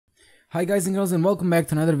Hi guys and girls, and welcome back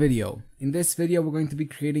to another video. In this video we're going to be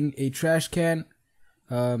creating a trash can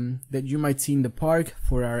that you might see in the park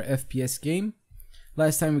for our FPS game.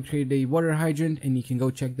 Last time we created a water hydrant and you can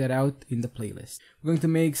go check that out in the playlist. We're going to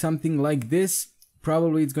make something like this.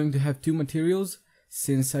 Probably it's going to have two materials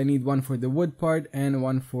since I need one for the wood part and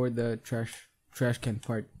one for the trash can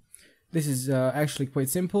part. This is actually quite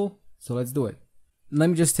simple, so let's do it. Let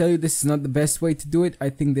me just tell you, this is not the best way to do it. I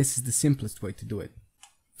think this is the simplest way to do it.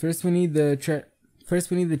 First we need the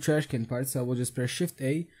trash can part, so I will just press Shift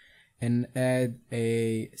A and add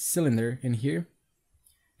a cylinder in here.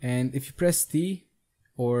 And if you press T,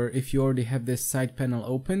 or if you already have this side panel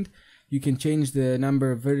opened, you can change the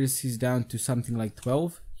number of vertices down to something like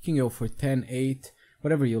 12. You can go for 10, 8,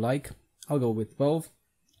 whatever you like. I'll go with 12.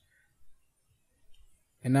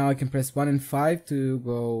 And now I can press 1 and 5 to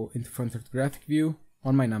go into front orthographic view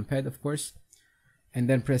on my numpad, of course. And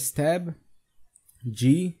then press Tab,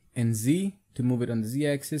 G and Z to move it on the Z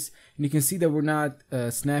axis, and you can see that we're not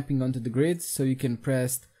snapping onto the grid, so you can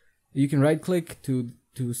right click to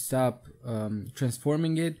stop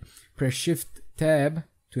transforming it, press Shift Tab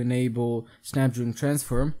to enable snap during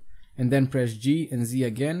transform, and then press G and Z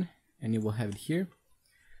again and you will have it here.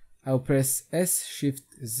 I'll press S Shift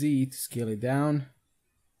Z to scale it down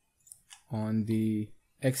on the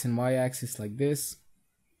X and Y axis like this.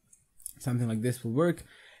 Something like this will work.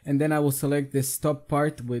 And then I will select this top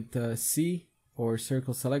part with C or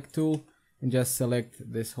circle select tool and just select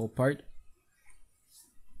this whole part.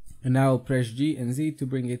 And now I'll press G and Z to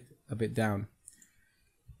bring it a bit down.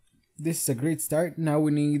 This is a great start. Now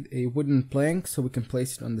we need a wooden plank so we can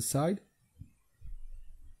place it on the side.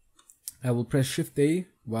 I will press Shift A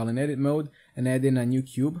while in edit mode and add in a new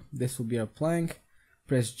cube. This will be our plank.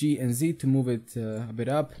 Press G and Z to move it a bit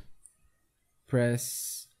up.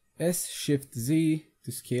 Press S Shift Z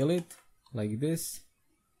to scale it like this,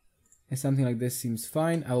 and something like this seems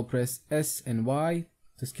fine. I will press S and Y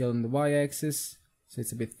to scale on the Y axis so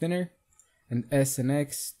it's a bit thinner, and S and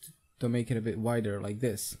X to make it a bit wider like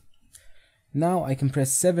this. Now I can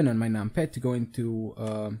press 7 on my numpad to go into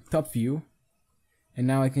top view, and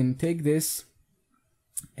now I can take this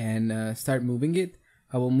and start moving it.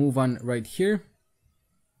 I will move one right here,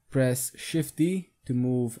 press Shift D to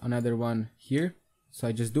move another one here. So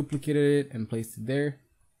I just duplicated it and placed it there.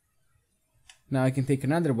 Now I can take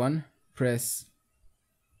another one, press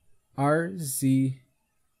R, Z,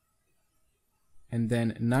 and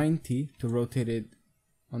then 90 to rotate it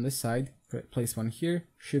on the side. Place one here,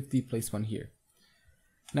 Shift D, place one here.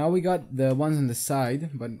 Now we got the ones on the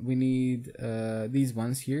side, but we need these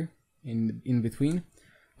ones here in between.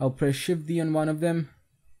 I'll press Shift D on one of them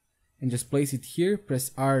and just place it here.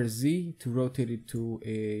 Press R, Z to rotate it to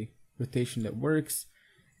a rotation that works.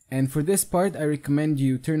 And for this part I recommend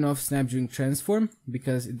you turn off snap during transform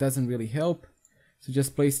because it doesn't really help. So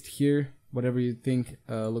just place it here, whatever you think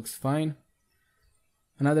looks fine.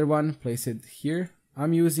 Another one, place it here.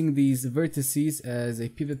 I'm using these vertices as a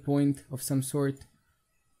pivot point of some sort.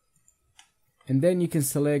 And then you can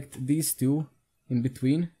select these two in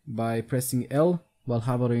between by pressing L while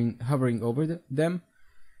hovering over them.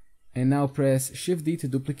 And now press Shift D to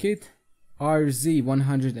duplicate. RZ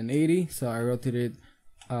 180, so I rotated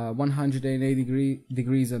 180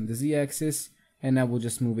 degrees on the Z axis, and I will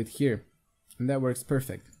just move it here, and that works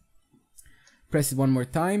perfect. Press it one more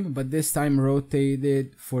time, but this time rotate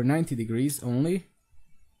it for 90 degrees only,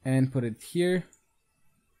 and put it here,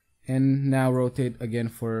 and now rotate again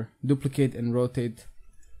for duplicate and rotate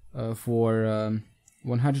for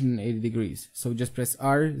 180 degrees. So just press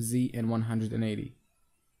R, Z, and 180.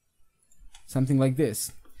 Something like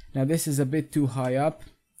this. Now this is a bit too high up.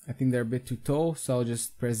 I think they're a bit too tall, so I'll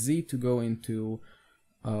just press Z to go into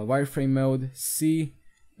wireframe mode, C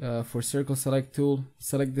for circle select tool,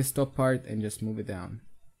 select this top part and just move it down.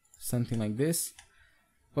 Something like this.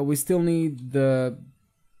 But we still need the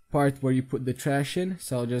part where you put the trash in,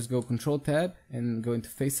 so I'll just go Control Tab and go into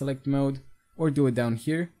face select mode, or do it down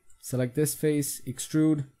here. Select this face,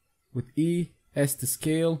 extrude with E, S to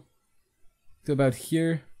scale to about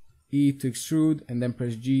here, E to extrude, and then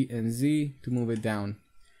press G and Z to move it down.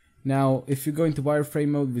 Now if you go into wireframe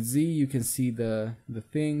mode with Z, you can see the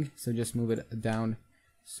thing, so just move it down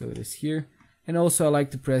so it is here. And also I like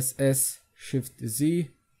to press S Shift Z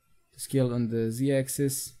to scale on the Z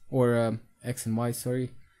axis, or X and Y,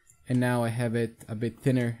 sorry. And now I have it a bit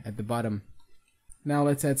thinner at the bottom. Now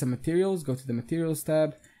let's add some materials. Go to the materials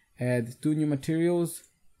tab, add two new materials.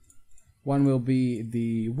 One will be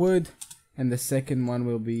the wood and the second one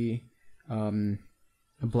will be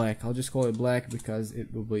a black. I'll just call it black because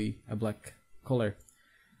it will be a black color.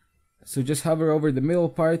 So just hover over the middle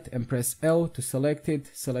part and press L to select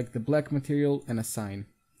it, select the black material and assign.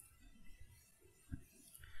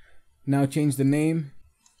 Now change the name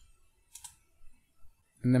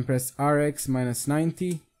and then press RX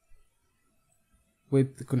 -90.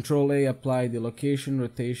 With Control A, apply the location,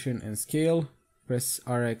 rotation and scale. Press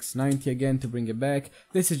RX 90 again to bring it back.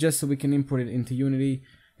 This is just so we can import it into Unity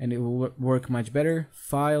and it will work much better.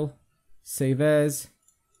 File, save as.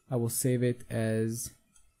 I will save it as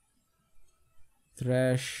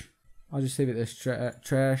trash. I'll just save it as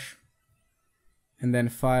trash. And then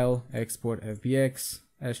file, export FBX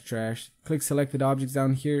as trash. Click selected objects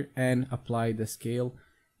down here and apply the scale,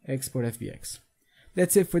 export FBX.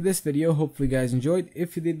 That's it for this video. Hopefully you guys enjoyed.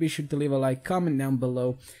 If you did, be sure to leave a like, comment down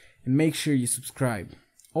below, and make sure you subscribe.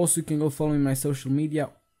 Also, you can go follow me on my social media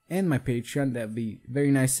and my Patreon. That'd be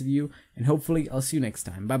very nice of you. And hopefully I'll see you next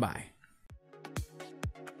time. Bye bye.